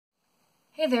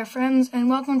Hey there friends, and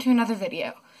welcome to another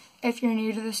video. If you're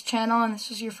new to this channel and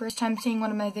this is your first time seeing one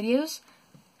of my videos,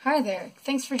 hi there,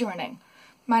 thanks for joining.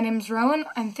 My name's Rowan,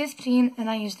 I'm 15,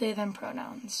 and I use they, them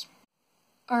pronouns.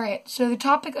 Alright, so the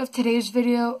topic of today's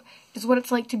video is what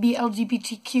it's like to be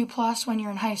LGBTQ+ when you're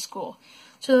in high school.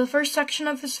 So the first section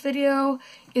of this video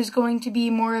is going to be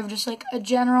more of just like a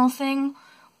general thing,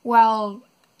 while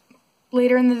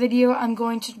later in the video I'm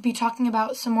going to be talking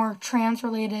about some more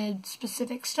trans-related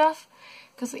specific stuff.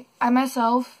 Because I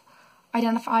myself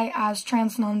identify as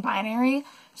trans non-binary.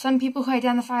 Some people who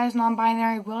identify as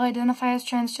non-binary will identify as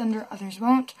transgender, others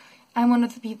won't. I'm one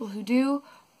of the people who do.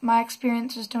 My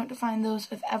experiences don't define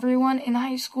those of everyone in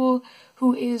high school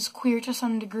who is queer to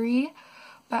some degree,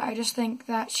 but I just think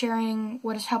that sharing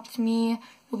what has helped me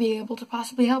will be able to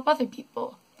possibly help other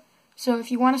people. So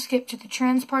if you want to skip to the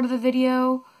trans part of the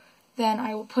video, then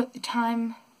I will put the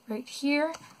time right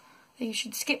here that you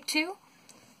should skip to.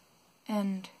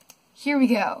 And here we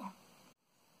go.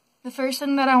 The first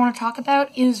thing that I want to talk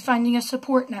about is finding a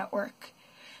support network.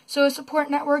 So a support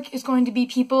network is going to be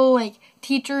people like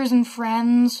teachers and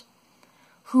friends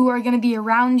who are going to be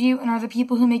around you and are the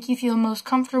people who make you feel most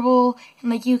comfortable and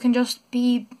like you can just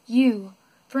be you.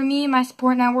 For me, my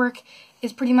support network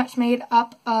is pretty much made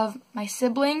up of my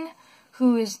sibling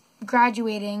who is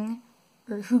graduating,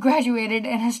 or who graduated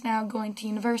and is now going to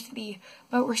university,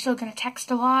 but we're still going to text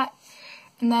a lot.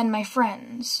 And then my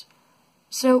friends.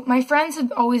 So my friends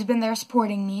have always been there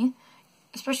supporting me,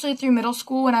 especially through middle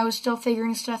school when I was still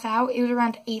figuring stuff out. It was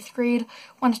around 8th grade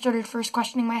when I started first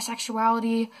questioning my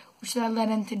sexuality, which then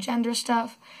led into gender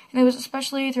stuff. And it was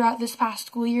especially throughout this past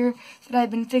school year that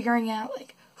I've been figuring out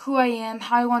like who I am,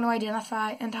 how I want to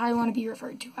identify, and how I want to be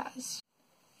referred to as.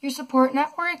 Your support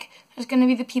network is going to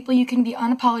be the people you can be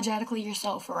unapologetically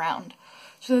yourself around.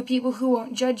 So the people who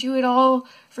won't judge you at all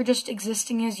for just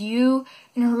existing as you,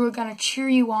 and who are going to cheer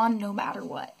you on no matter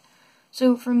what.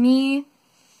 So for me,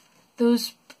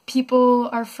 those people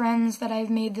are friends that I've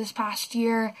made this past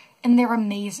year, and they're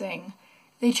amazing.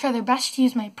 They try their best to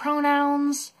use my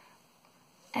pronouns,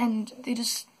 and they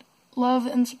just love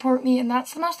and support me, and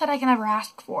that's the most that I can ever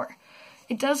ask for.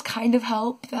 It does kind of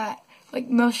help that, like,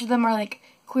 most of them are, like,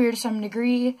 queer to some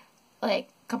degree, like,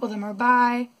 a couple of them are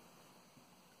bi,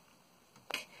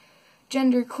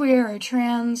 gender queer or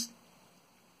trans,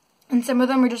 and some of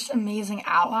them are just amazing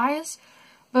allies,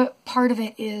 but part of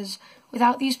it is,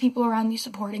 without these people around me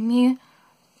supporting me,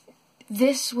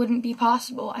 this wouldn't be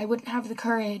possible. I wouldn't have the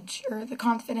courage or the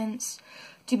confidence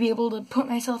to be able to put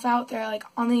myself out there, like,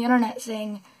 on the internet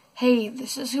saying, hey,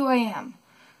 this is who I am.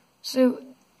 So,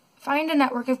 find a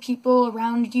network of people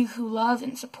around you who love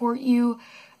and support you,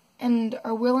 and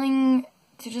are willing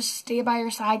to just stay by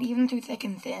your side, even through thick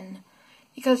and thin.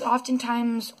 Because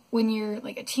oftentimes, when you're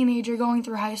like a teenager going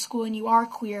through high school and you are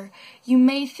queer, you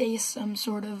may face some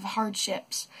sort of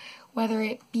hardships, whether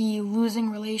it be losing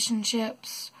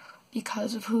relationships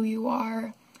because of who you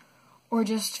are, or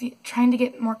just trying to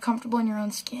get more comfortable in your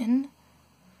own skin.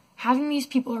 Having these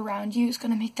people around you is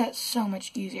going to make that so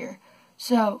much easier.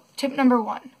 So, tip number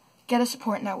 1, get a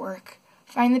support network.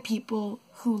 Find the people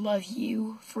who love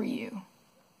you for you.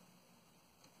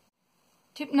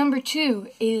 Tip number 2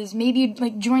 is maybe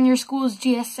like join your school's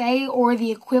GSA or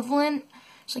the equivalent.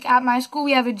 So like at my school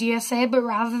we have a GSA, but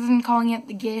rather than calling it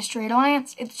the Gay Straight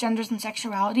Alliance, it's Genders and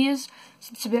Sexualities.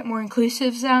 So it's a bit more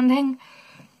inclusive sounding.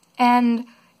 And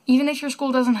even if your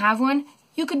school doesn't have one,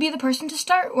 you could be the person to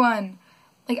start one.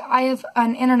 Like I have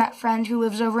an internet friend who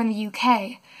lives over in the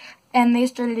UK, and they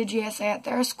started a GSA at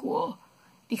their school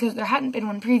because there hadn't been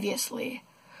one previously.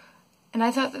 And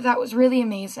I thought that that was really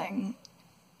amazing.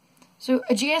 So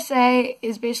a GSA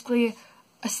is basically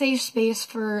a safe space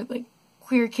for like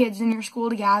queer kids in your school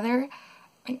to gather.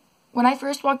 When I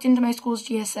first walked into my school's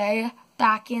GSA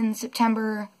back in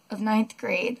September of 9th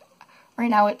grade,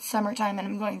 right now it's summertime and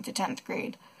I'm going to 10th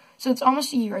grade, so it's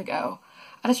almost a year ago,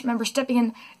 I just remember stepping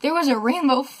in, there was a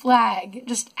rainbow flag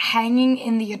just hanging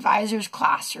in the advisor's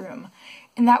classroom,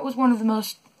 and that was one of the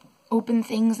most open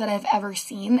things that I've ever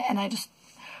seen, and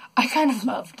I kind of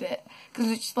loved it,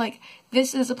 because it's like,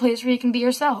 this is a place where you can be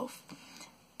yourself.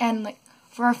 And like,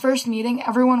 for our first meeting,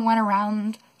 everyone went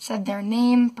around, said their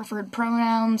name, preferred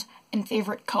pronouns, and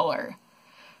favorite color.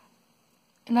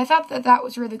 And I thought that that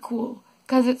was really cool,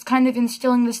 because it's kind of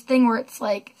instilling this thing where it's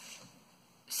like,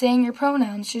 saying your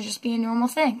pronouns should just be a normal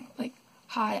thing. Like,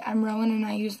 hi, I'm Rowan and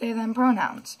I use they, them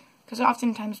pronouns. Because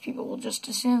oftentimes people will just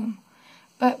assume.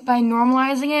 But by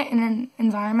normalizing it in an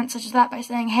environment such as that, by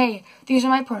saying, hey, these are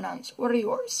my pronouns, what are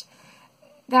yours?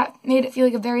 That made it feel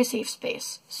like a very safe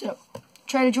space. So,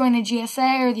 try to join a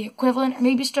GSA or the equivalent, or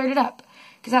maybe start it up.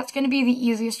 because that's going to be the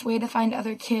easiest way to find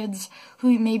other kids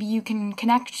who maybe you can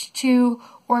connect to,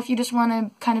 or if you just want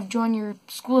to kind of join your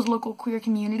school's local queer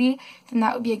community, then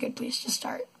that would be a good place to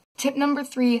start. Tip number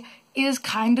 3 is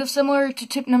kind of similar to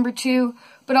tip number 2,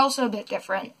 but also a bit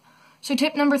different. So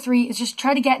tip number 3 is just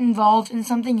try to get involved in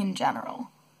something in general.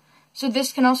 So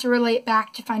this can also relate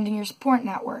back to finding your support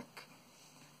network.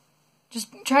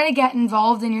 Just try to get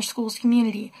involved in your school's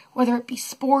community, whether it be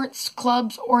sports,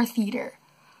 clubs, or theater.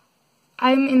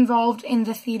 I'm involved in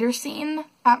the theater scene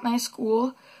at my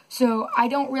school, so I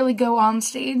don't really go on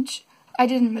stage. I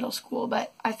did in middle school,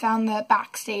 but I found that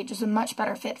backstage is a much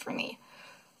better fit for me.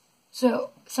 So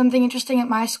something interesting at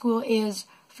my school is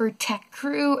for tech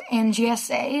crew and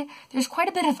GSA, there's quite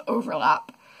a bit of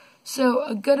overlap. So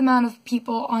a good amount of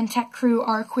people on tech crew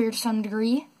are queer to some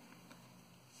degree.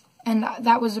 And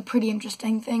that was a pretty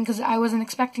interesting thing, because I wasn't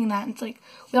expecting that. It's like,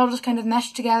 we all just kind of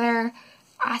meshed together,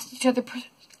 asked each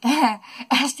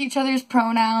other's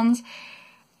pronouns,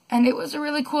 and it was a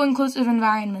really cool, inclusive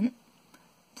environment.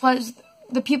 Plus,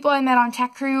 the people I met on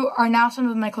tech crew are now some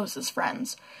of my closest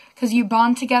friends, because you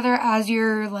bond together as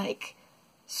you're, like,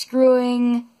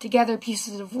 screwing together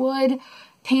pieces of wood,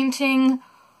 painting,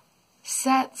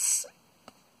 sets,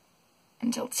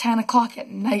 until 10 o'clock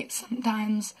at night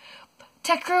sometimes.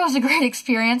 Tech crew was a great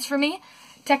experience for me.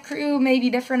 Tech crew may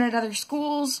be different at other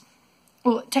schools.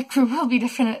 Well, tech crew will be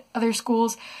different at other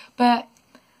schools, but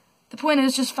the point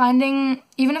is just finding,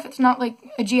 even if it's not like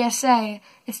a GSA,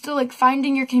 it's still like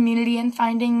finding your community and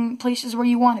finding places where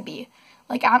you want to be.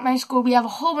 Like at my school, we have a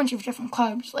whole bunch of different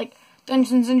clubs, like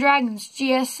Dungeons and Dragons,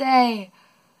 GSA,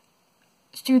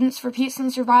 Students for Peace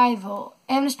and Survival,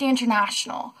 Amnesty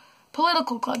International,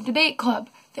 Political Club, Debate Club.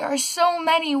 There are so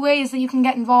many ways that you can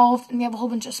get involved, and we have a whole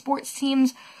bunch of sports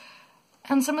teams.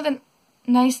 And some of the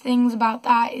nice things about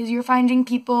that is you're finding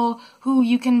people who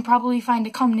you can probably find a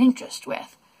common interest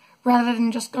with, rather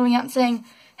than just going out and saying,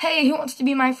 hey, who wants to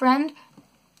be my friend?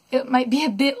 It might be a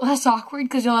bit less awkward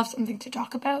because you'll have something to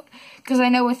talk about. Because I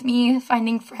know with me,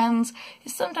 finding friends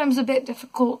is sometimes a bit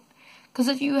difficult. Because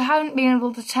if you haven't been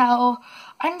able to tell,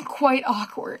 I'm quite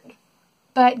awkward.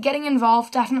 But getting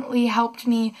involved definitely helped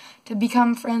me to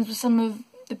become friends with some of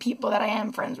the people that I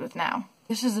am friends with now.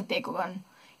 This is a big one.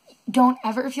 Don't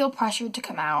ever feel pressured to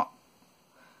come out.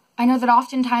 I know that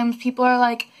oftentimes people are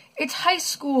like, it's high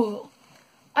school.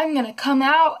 I'm going to come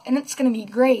out and it's going to be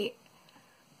great.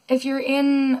 If you're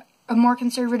in a more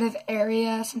conservative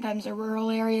area, sometimes the rural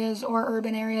areas or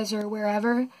urban areas or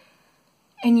wherever,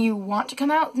 and you want to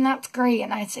come out, then that's great,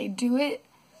 and I'd say do it.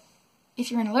 If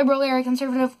you're in a liberal area,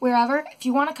 conservative, wherever, if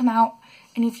you want to come out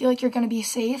and you feel like you're going to be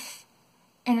safe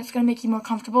and it's going to make you more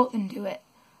comfortable, then do it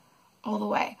all the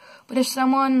way. But if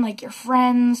someone, like your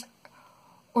friends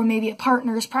or maybe a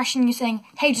partner, is pressuring you saying,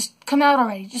 hey, just come out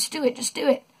already, just do it,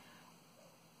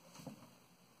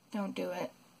 don't do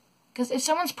it. Because if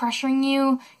someone's pressuring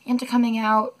you into coming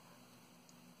out,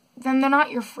 then they're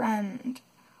not your friend,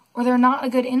 or they're not a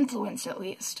good influence at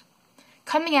least.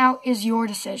 Coming out is your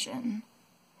decision.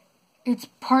 It's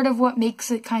part of what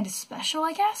makes it kind of special,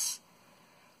 I guess.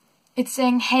 It's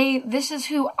saying, hey, this is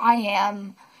who I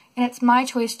am, and it's my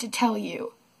choice to tell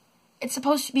you. It's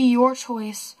supposed to be your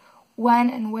choice when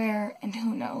and where and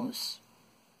who knows.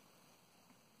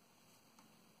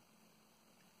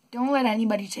 Don't let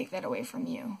anybody take that away from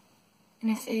you. And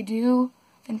if they do,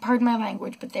 then pardon my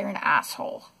language, but they're an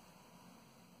asshole.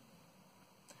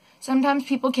 Sometimes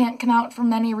people can't come out for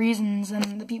many reasons,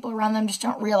 and the people around them just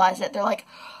don't realize it. They're like,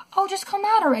 oh, just come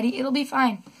out already, it'll be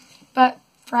fine. But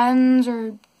friends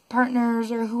or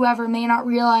partners or whoever may not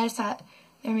realize that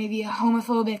there may be a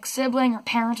homophobic sibling or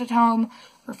parent at home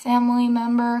or family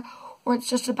member, or it's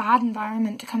just a bad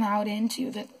environment to come out into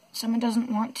that someone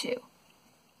doesn't want to.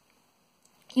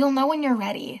 You'll know when you're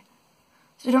ready,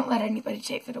 so don't let anybody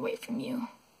take that away from you.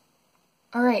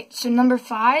 Alright, so number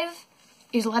 5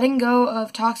 is letting go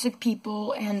of toxic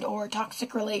people and or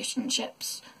toxic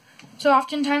relationships. So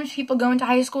oftentimes people go into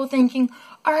high school thinking,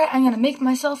 alright, I'm going to make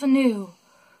myself anew.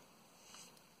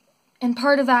 And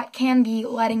part of that can be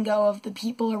letting go of the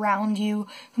people around you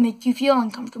who make you feel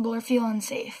uncomfortable or feel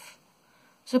unsafe.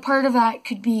 So part of that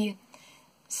could be,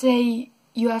 say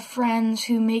you have friends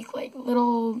who make like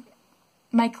little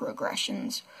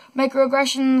microaggressions.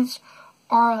 Microaggressions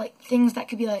are like things that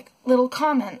could be like little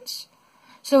comments.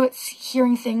 So it's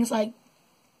hearing things like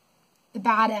the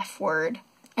bad F word.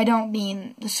 I don't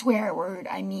mean the swear word,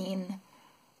 I mean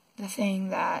the thing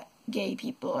that gay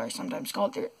people are sometimes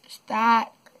called. There's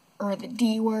that, or the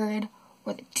D word,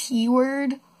 or the T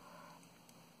word.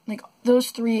 Like,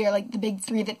 those three are, like, the big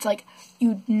three that's, like,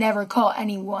 you'd never call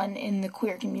anyone in the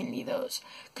queer community those.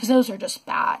 Because those are just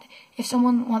bad. If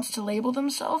someone wants to label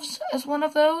themselves as one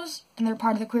of those, and they're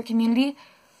part of the queer community,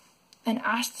 then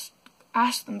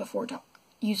ask them before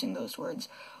using those words.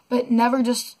 But never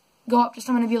just go up to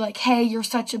someone and be like, hey, you're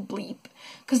such a bleep.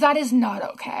 Because that is not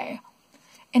okay.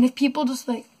 And if people just,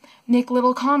 like, make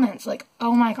little comments like,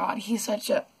 oh my god, he's such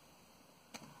a...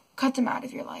 cut them out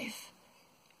of your life.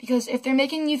 Because if they're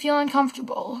making you feel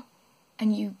uncomfortable,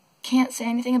 and you can't say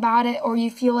anything about it, or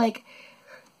you feel like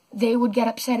they would get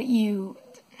upset at you,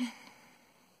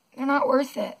 they're not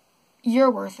worth it.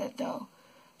 You're worth it, though.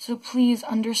 So please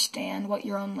understand what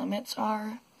your own limits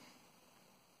are.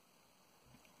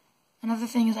 Another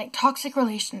thing is, like, toxic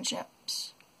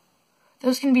relationships.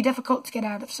 Those can be difficult to get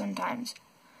out of sometimes.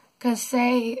 Because,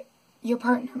 say, your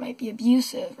partner might be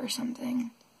abusive or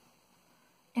something.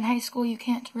 In high school, you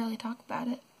can't really talk about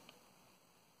it.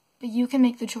 But you can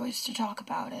make the choice to talk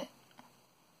about it.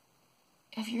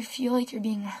 If you feel like you're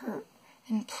being hurt,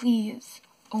 then please,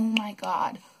 oh my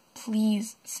god,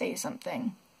 please say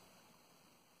something.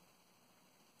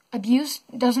 Abuse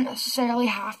doesn't necessarily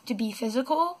have to be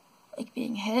physical, like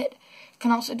being hit. It can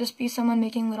also just be someone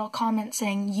making little comments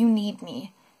saying, you need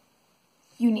me.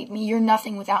 You need me. You're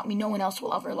nothing without me. No one else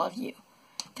will ever love you.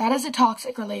 That is a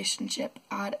toxic relationship.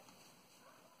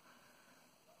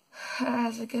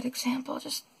 As a good example,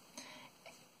 just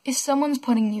if someone's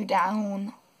putting you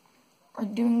down or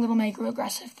doing little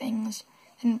microaggressive things,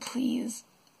 then please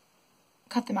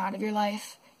cut them out of your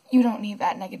life. You don't need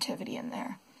that negativity in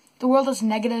there. The world is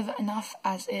negative enough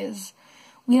as is.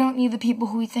 We don't need the people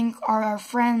who we think are our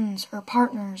friends or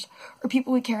partners or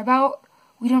people we care about.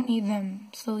 We don't need them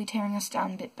slowly tearing us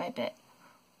down bit by bit.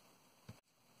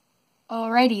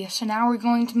 Alrighty, so now we're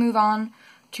going to move on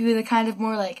to the kind of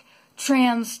more like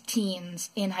trans teens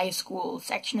in high school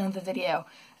section of the video.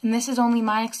 And this is only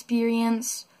my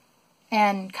experience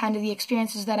and kind of the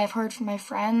experiences that I've heard from my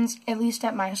friends, at least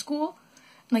at my school.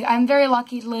 Like, I'm very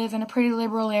lucky to live in a pretty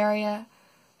liberal area,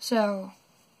 so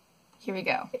here we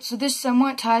go. So this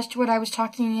somewhat ties to what I was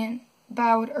talking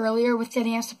about earlier with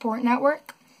getting a support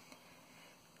network.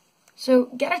 So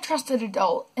get a trusted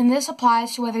adult, and this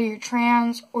applies to whether you're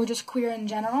trans or just queer in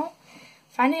general.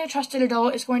 Finding a trusted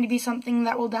adult is going to be something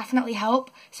that will definitely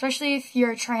help, especially if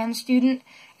you're a trans student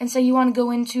and say you want to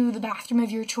go into the bathroom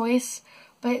of your choice,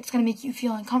 but it's going to make you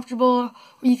feel uncomfortable, or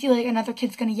you feel like another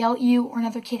kid's going to yell at you, or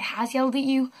another kid has yelled at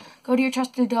you. Go to your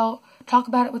trusted adult, talk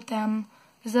about it with them,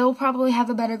 because they'll probably have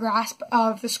a better grasp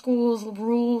of the school's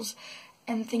rules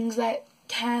and things that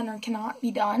can or cannot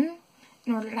be done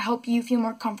in order to help you feel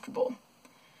more comfortable.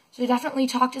 So definitely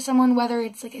talk to someone, whether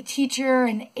it's like a teacher,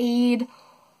 an aide,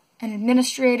 an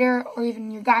administrator, or even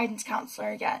your guidance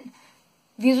counselor again.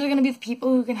 These are going to be the people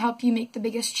who can help you make the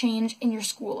biggest change in your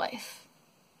school life.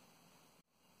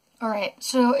 Alright,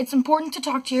 so it's important to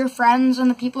talk to your friends and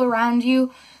the people around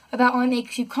you about what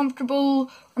makes you comfortable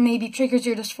or maybe triggers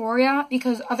your dysphoria,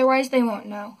 because otherwise they won't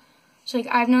know. So, like,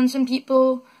 I've known some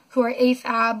people who are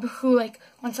AFAB who, like,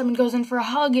 when someone goes in for a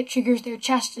hug, it triggers their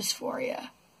chest dysphoria.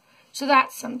 So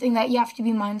that's something that you have to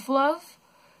be mindful of.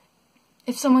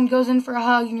 If someone goes in for a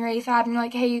hug and you're AFAB and you're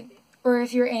like, hey, or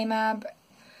if you're AMAB,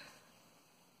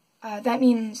 that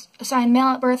means assigned male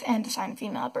at birth and assigned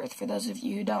female at birth, for those of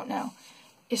you who don't know.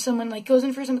 If someone, like, goes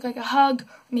in for something like a hug, or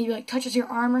maybe, like, touches your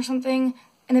arm or something,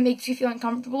 and it makes you feel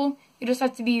uncomfortable, you just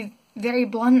have to be very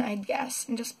blunt, I guess,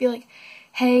 and just be like,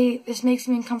 hey, this makes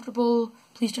me uncomfortable,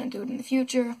 please don't do it in the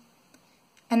future.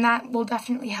 And that will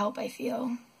definitely help, I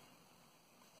feel.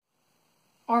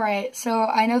 Alright, so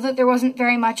I know that there wasn't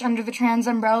very much under the trans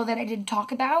umbrella that I did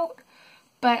talk about,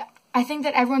 but I think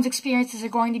that everyone's experiences are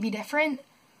going to be different,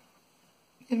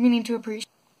 and we need to appreciate.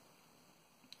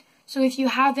 So if you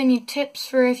have any tips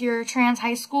for if you're a trans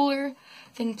high schooler,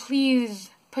 then please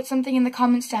put something in the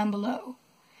comments down below.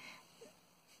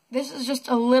 This is just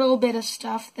a little bit of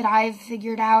stuff that I've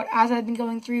figured out as I've been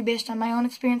going through based on my own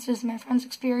experiences, my friends'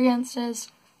 experiences,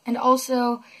 and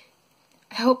also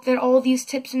I hope that all of these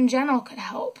tips in general could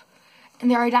help. And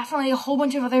there are definitely a whole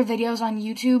bunch of other videos on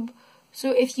YouTube,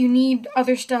 so if you need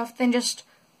other stuff, then just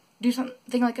do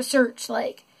something like a search,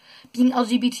 like being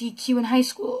LGBTQ in high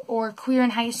school or queer in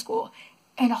high school,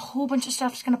 and a whole bunch of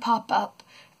stuff is going to pop up,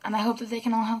 and I hope that they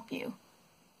can all help you.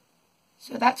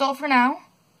 So that's all for now.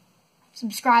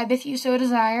 Subscribe if you so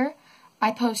desire.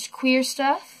 I post queer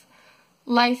stuff,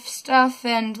 life stuff,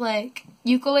 and, like,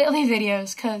 ukulele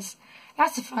videos, because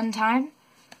that's a fun time.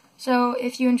 So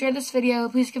if you enjoyed this video,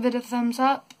 please give it a thumbs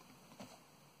up.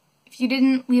 If you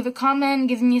didn't, leave a comment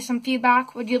giving me some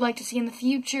feedback, what you'd like to see in the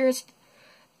future,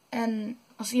 and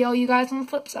I'll see all you guys on the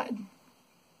flip side.